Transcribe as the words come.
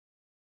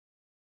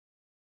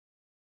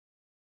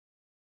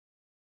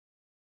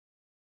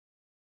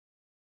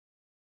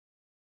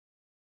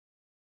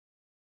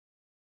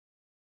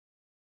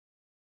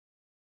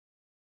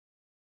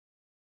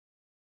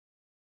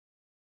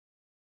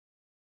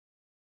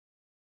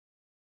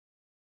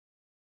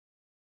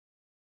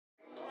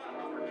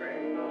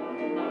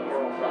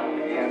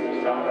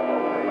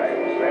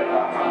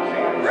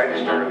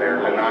Register their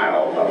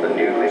denial of the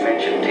newly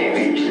mentioned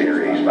TV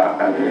series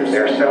by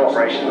their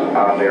celebration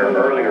of their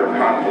earlier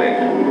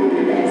conflict.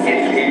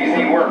 It's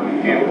easy work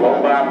and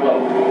blow by blow.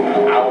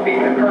 I will be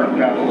the current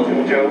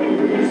little Joe.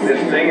 This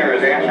singer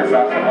is answered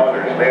by some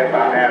others, led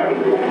by Adam,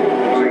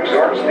 who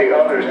exhorts the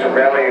others to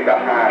rally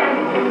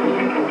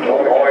behind the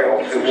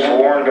loyals who've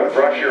sworn to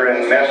Brusher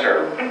and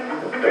Messer,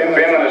 the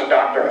feminist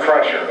Dr.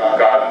 Crusher,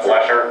 God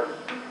bless her.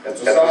 As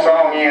the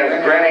song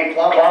ends, Granny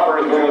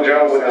clobbers Little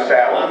Joe with the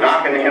saddle,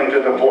 knocking him to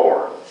the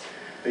floor.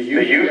 The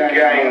youth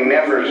gang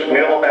members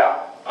mill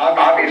about,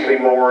 obviously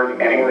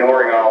bored and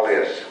ignoring all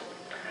this.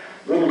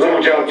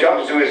 Little Joe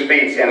jumps to his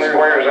feet and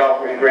squares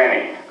off with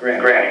Granny.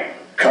 Granny,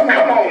 come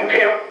on,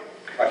 pimp.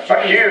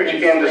 A huge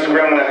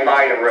indiscriminate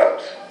fight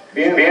erupts.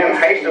 Ben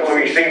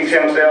hastily seats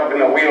himself in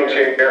the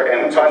wheelchair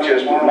and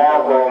punches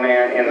Marlboro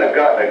Man in the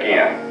gut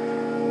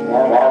again.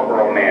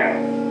 Marlboro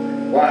Man.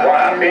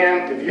 Why,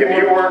 Ben, if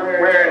you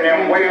weren't wearing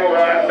them wheels,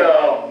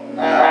 uh-oh.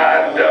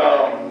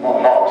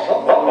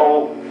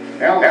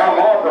 Now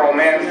Marlboro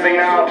Man's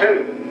senile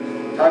too.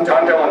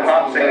 Tonto and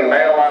Hops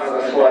bail out of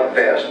the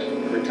slugfest,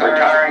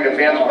 retiring to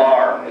Ben's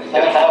bar,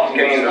 as Hops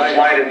gains a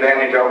slight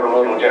advantage over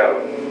Little Joe.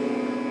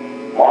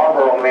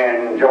 Marlboro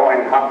Man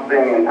joined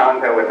Hopsing and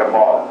Tonto at the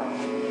bar.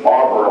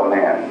 Marlboro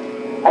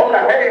Man. Oh,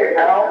 hey,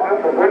 pal, this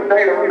is a good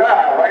day to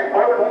die, right,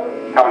 brother?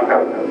 Tonto.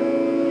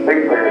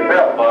 Speak for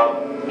yourself, bub.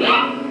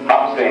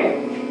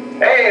 Hopsing.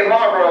 Hey,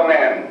 Marlboro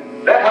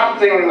Man, that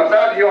Hopsing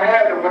massage your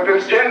head with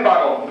this gin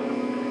bottle.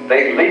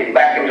 They leap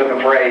back into the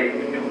fray,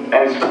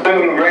 and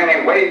soon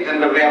Granny wades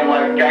into them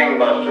like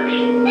gangbusters.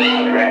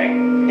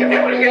 Granny,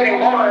 it was getting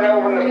hard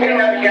over in the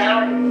peanut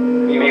gallery.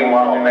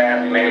 Meanwhile, a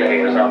vast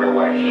melee is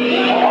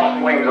underway. Hoss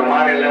swings a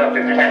mighty left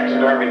at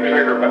taxidermy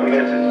trigger, but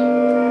misses.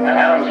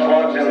 Adam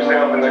slugs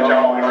himself in the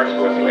jaw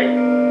mercilessly.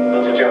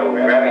 Little Joe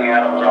grabbing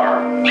Adam's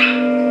arm.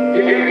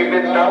 Easy,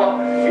 big fella.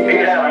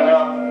 He's having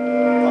enough.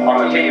 On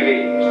the TV,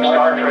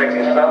 Star Trek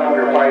is suddenly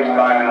replaced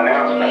by an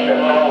announcement that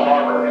Pearl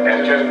Harbor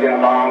has just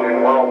been bombed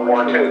in World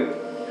War II.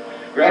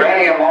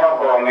 Granny and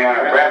Marlboro Man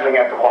are grappling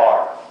at the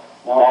bar.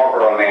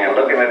 Marlboro Man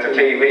looking at the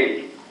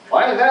TV.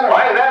 Why is that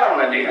on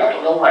the news? That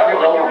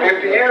was over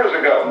 50 years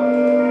ago.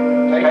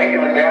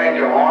 Taking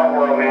advantage of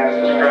Marlboro Man's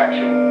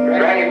distraction,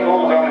 Granny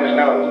pulls on his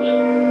nose,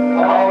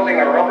 causing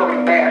a rubber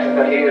mask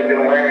that he has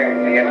been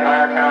wearing the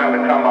entire time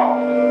to come off.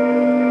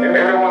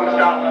 Everyone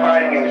stops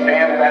fighting and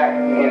stands back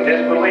in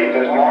disbelief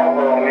as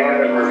Marlboro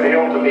Man is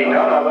revealed to be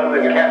none other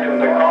than Captain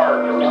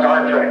Picard from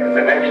Star Trek,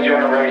 The Next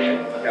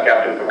Generation.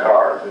 Captain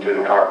Picard, to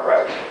the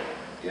Cartwrights.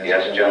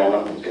 Yes,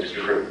 gentlemen, it's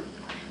true.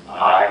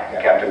 I,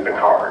 Captain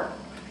Picard,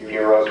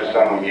 hero to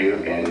some of you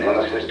and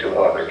nemesis to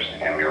others,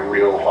 am your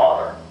real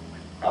father.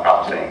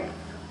 Hopsing.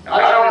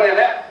 Not only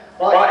that,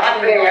 but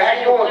I'm the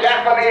actual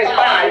Japanese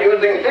spy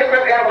using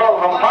secret info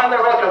from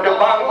Ponderosa to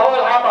bomb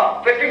Pearl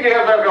Harbor 50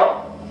 years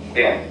ago.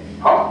 Yeah.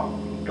 Huh?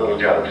 Little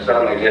Joe,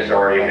 suddenly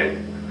disoriented.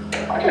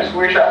 I just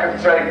wish I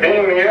could say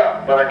beam me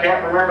up, but I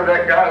can't remember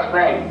that guy's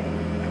name.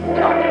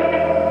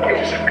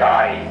 It's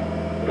Scotty.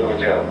 Little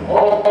Joe.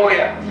 Oh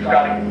yeah,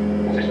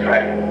 Scotty.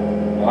 Distracted.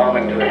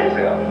 Mumbling to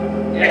himself.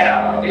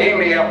 Yeah, beam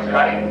me up,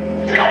 Scotty.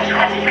 Scotty.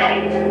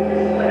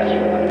 That's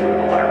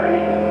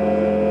hilarious.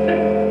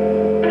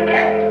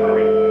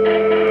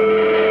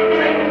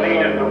 Same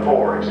scene as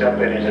before, except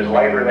that it is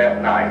later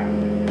that night.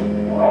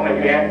 Home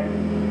again.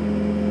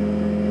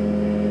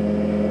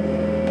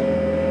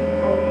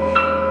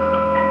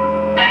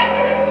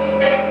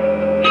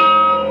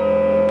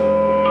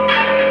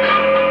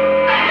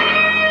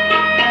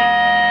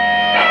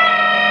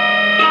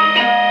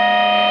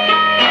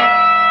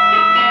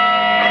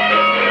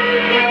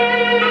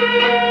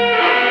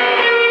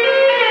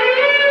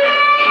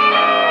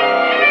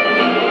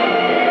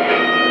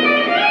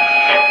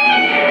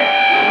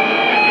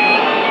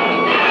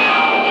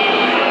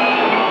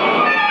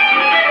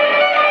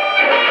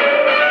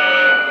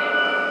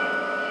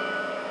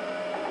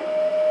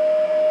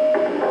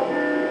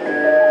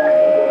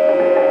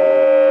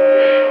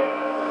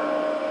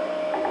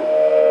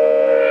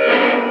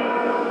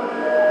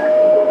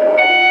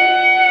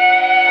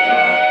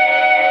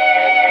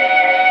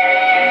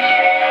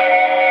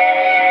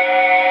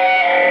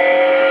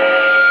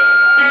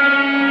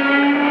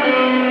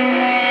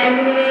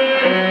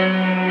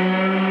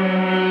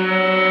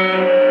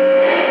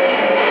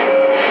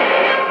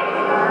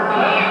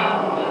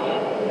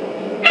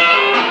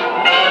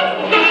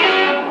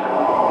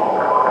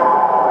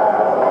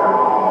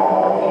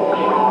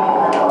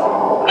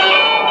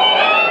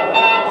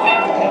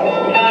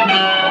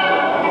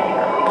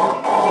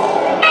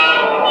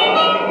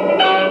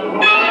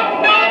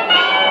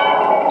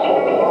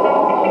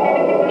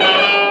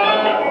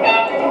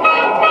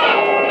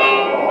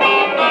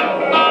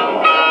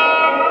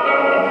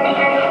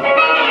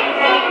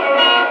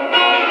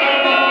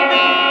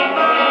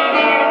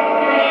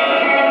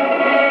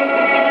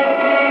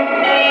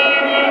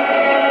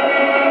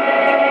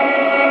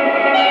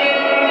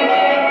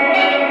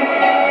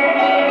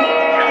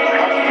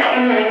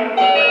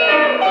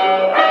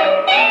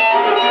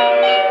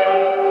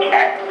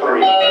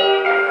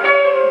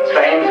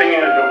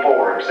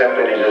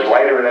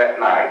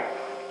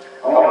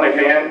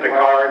 Finn,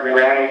 Picard,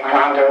 Granny,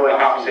 Tonto,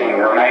 and Hopsing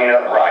remain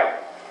upright,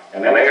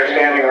 and they are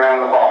standing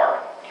around the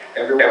bar.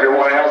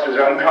 Everyone else is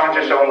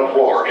unconscious on the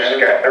floor,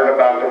 scattered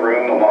about the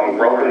room among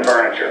broken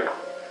furniture.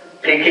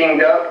 Peking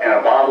duck and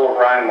a bottle of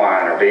Rhine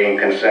wine are being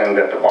consumed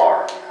at the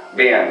bar.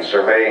 Ben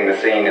surveying the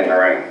scene in the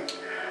room.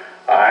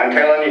 I'm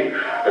telling you,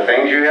 the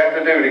things you have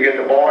to do to get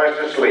the boys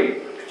to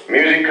sleep.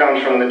 Music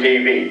comes from the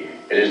TV.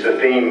 It is the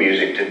theme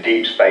music to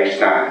Deep Space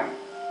Nine.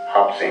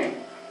 Hopsing.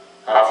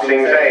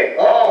 Hopsing say,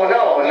 oh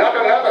no, not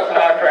another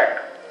Star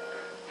Trek.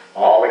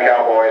 All the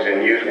cowboys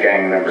and youth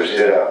gang members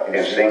sit up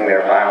and sing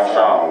their final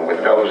song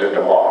with those at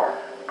the bar.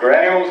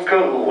 Granny was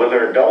cool with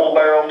her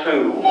double-barrel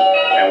tool,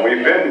 and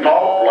we fit and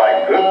talk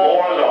like good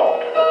boys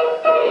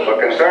ought. But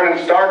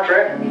concerning Star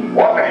Trek,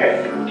 what the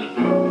heck?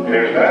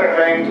 There's better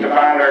things to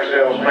find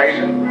ourselves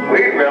facing.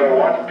 We'd rather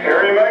watch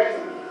Perry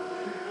Mason.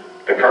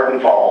 The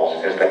curtain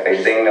falls as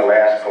they sing the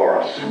last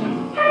chorus.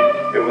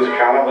 It was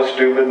kind of a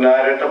stupid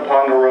night at the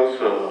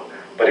Ponderosa,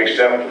 but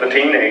except for the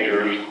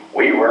teenagers,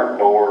 we weren't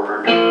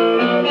bored.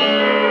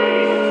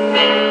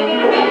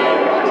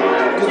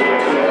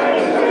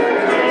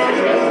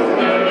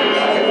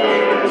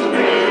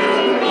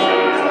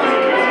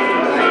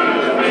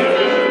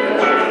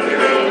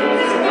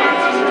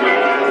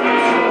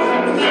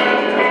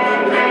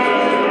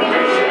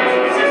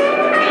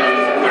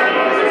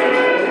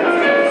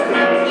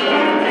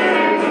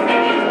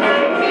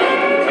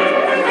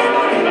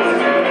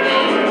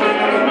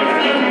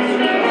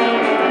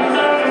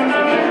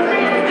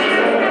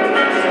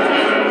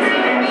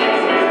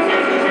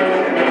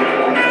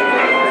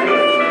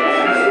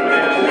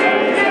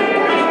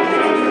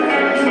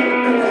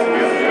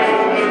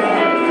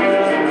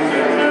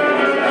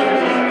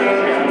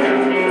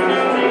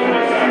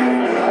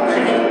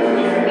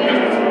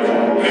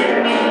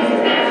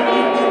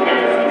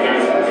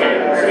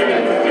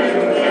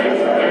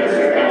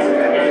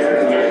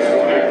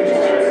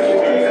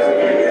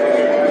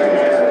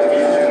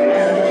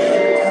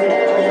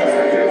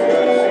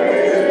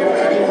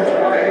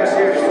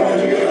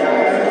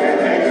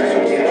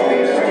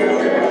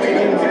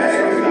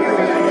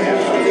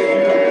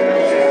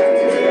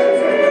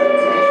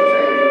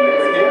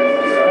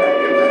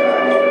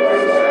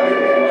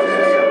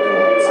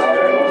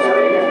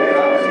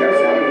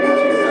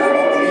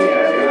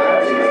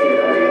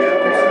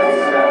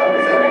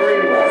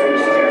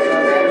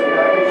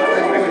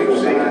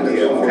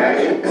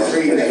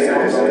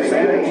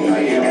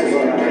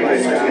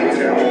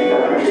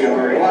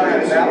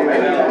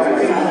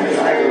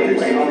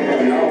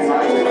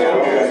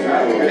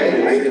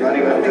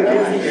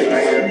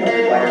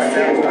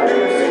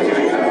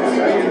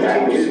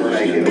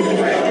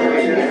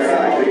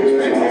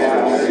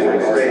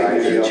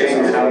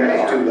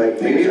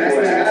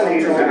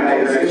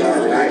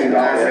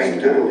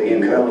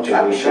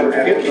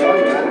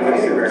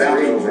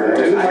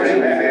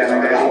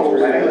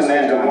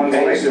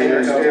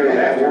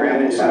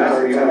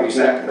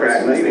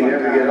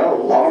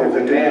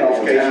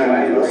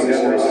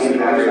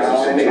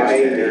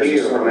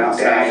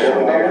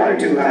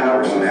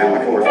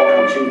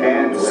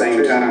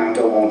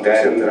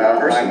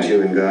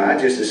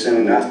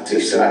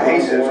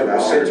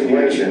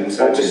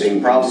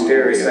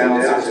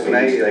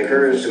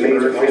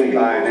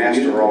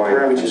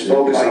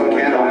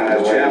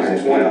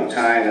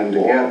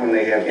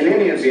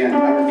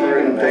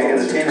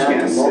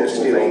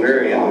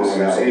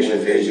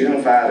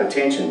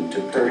 Attention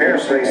to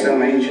paraphrase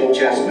some ancient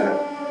chestnut.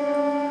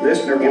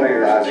 Listener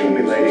players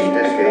accumulating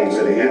decades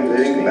of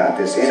think about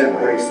this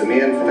separates the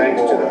men from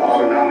thanks to the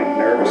autonomic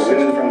nervous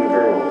women from the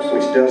girls,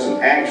 which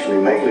doesn't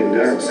actually make it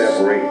doesn't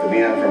separate the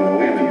men from the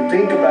women. You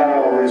think about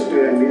all this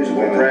during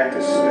musical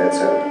practice,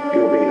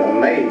 you'll be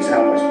amazed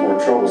how much more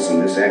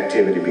troublesome this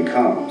activity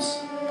becomes.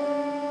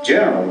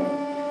 Generally,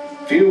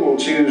 few will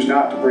choose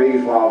not to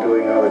breathe while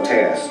doing other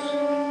tasks.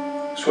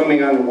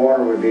 Swimming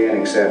underwater would be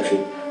an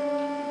exception.